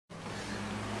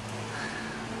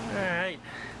Alright,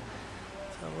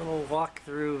 so a little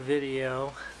walkthrough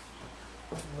video.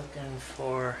 Looking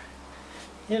for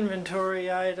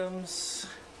inventory items.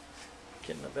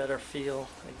 Getting a better feel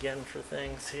again for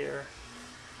things here.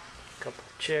 A couple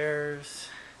chairs,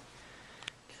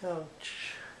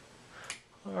 couch,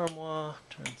 armoire,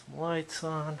 turn some lights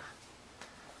on.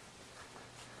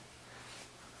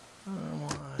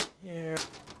 Armoire here.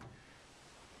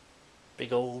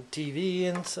 Big old TV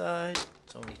inside,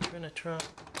 Sony Trinitron.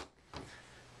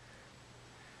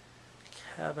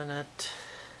 Cabinet.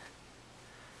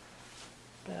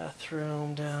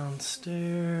 Bathroom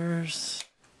downstairs.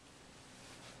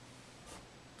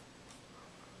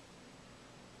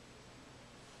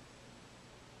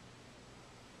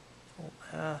 Full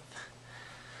bath.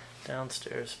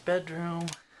 Downstairs bedroom.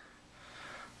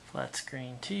 Flat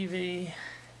screen TV.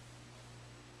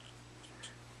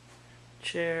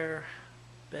 Chair.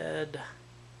 Bed.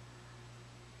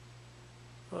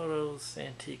 Photos,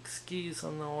 antique skis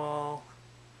on the wall.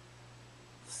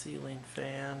 Ceiling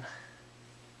fan.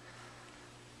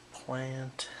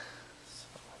 Plant. So,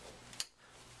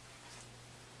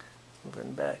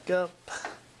 moving back up.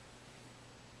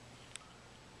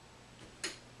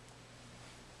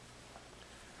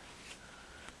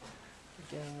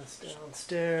 Again, this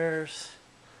downstairs.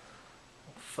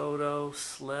 Photo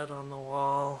sled on the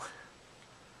wall.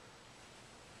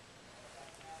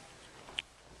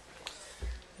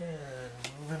 And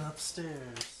moving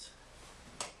upstairs.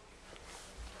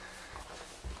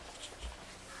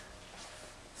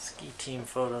 Ski team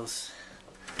photos.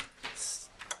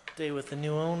 Stay with the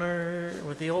new owner,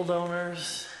 with the old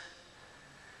owners.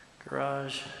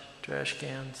 Garage, trash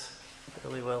cans,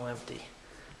 fairly well empty.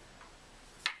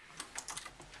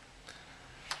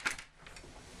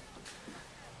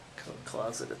 Coat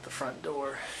closet at the front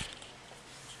door.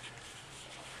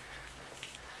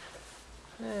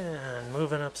 And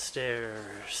moving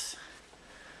upstairs.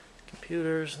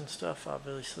 Computers and stuff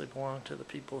obviously belong to the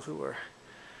people who are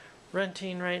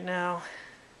renting right now.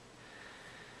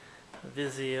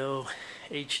 Vizio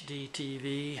HD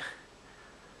TV.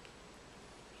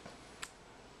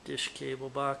 Dish cable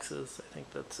boxes. I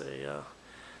think that's a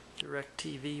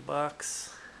DirecTV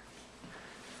box.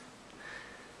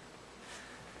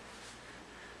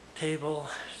 Table,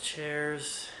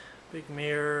 chairs, big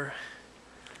mirror.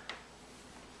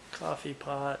 Coffee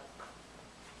pot,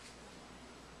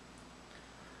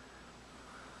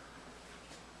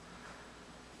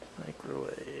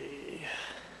 microwave,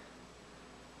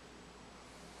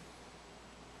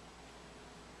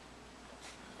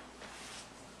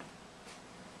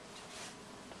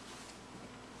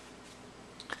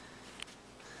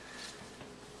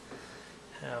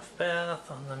 half bath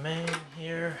on the main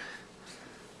here.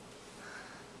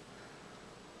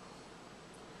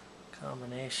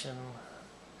 Combination.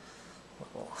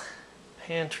 Little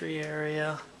pantry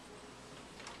area.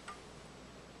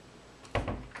 A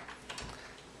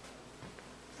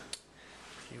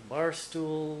few bar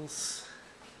stools.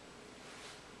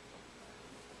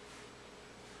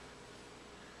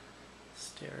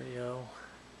 Stereo.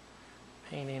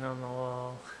 Painting on the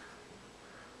wall.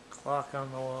 Clock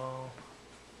on the wall.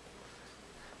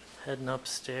 Heading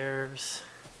upstairs.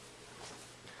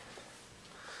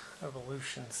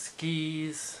 Evolution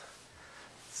skis.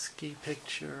 Ski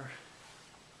picture,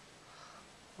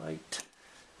 light,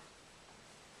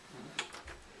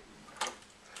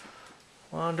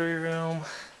 laundry room,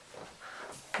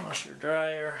 washer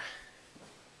dryer,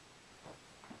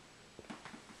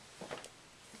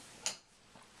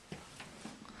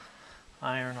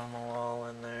 iron on the wall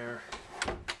in there,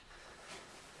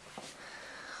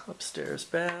 upstairs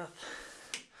bath.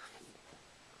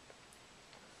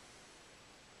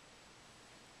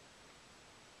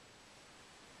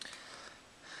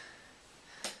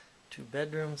 Two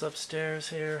bedrooms upstairs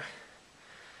here.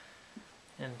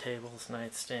 End tables,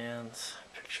 nightstands,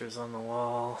 pictures on the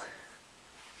wall.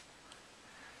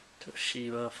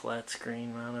 Toshiba flat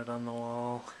screen mounted on the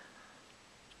wall.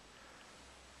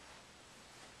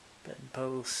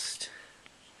 Bedpost.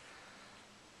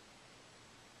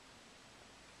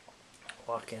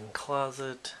 Walk-in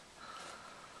closet.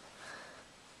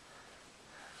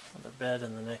 Another bed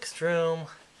in the next room.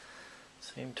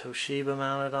 Same Toshiba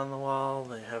mounted on the wall.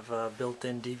 They have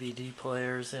built-in DVD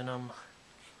players in them.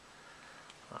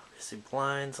 Obviously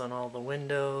blinds on all the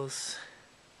windows.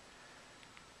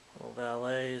 Little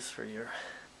valets for your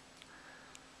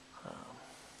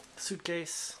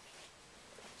suitcase.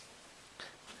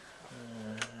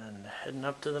 And heading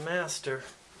up to the master.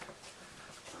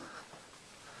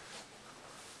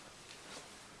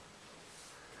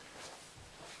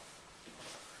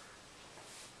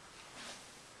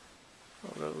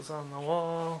 Throws on the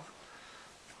wall.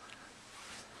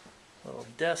 Little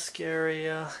desk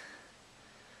area.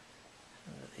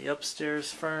 The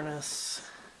upstairs furnace.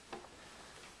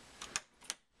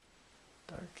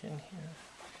 Dark in here.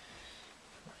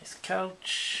 Nice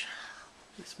couch.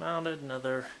 Dismounted.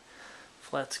 Another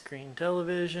flat screen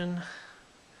television.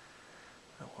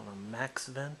 I want a max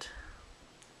vent.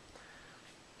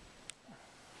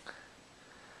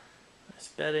 Nice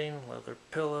bedding, leather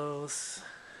pillows,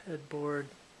 headboard,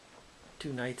 2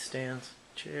 nightstands,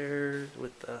 chairs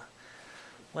with the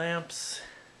lamps.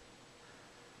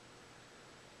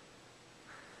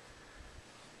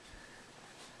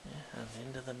 Yeah, and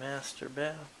into the master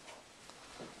bath.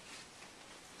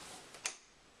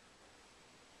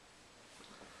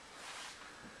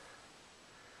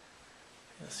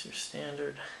 That's your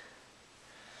standard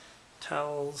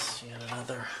towels. You got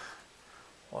another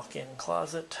walk-in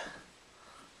closet.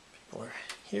 People are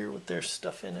here with their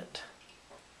stuff in it.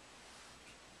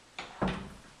 A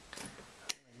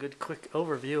good quick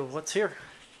overview of what's here.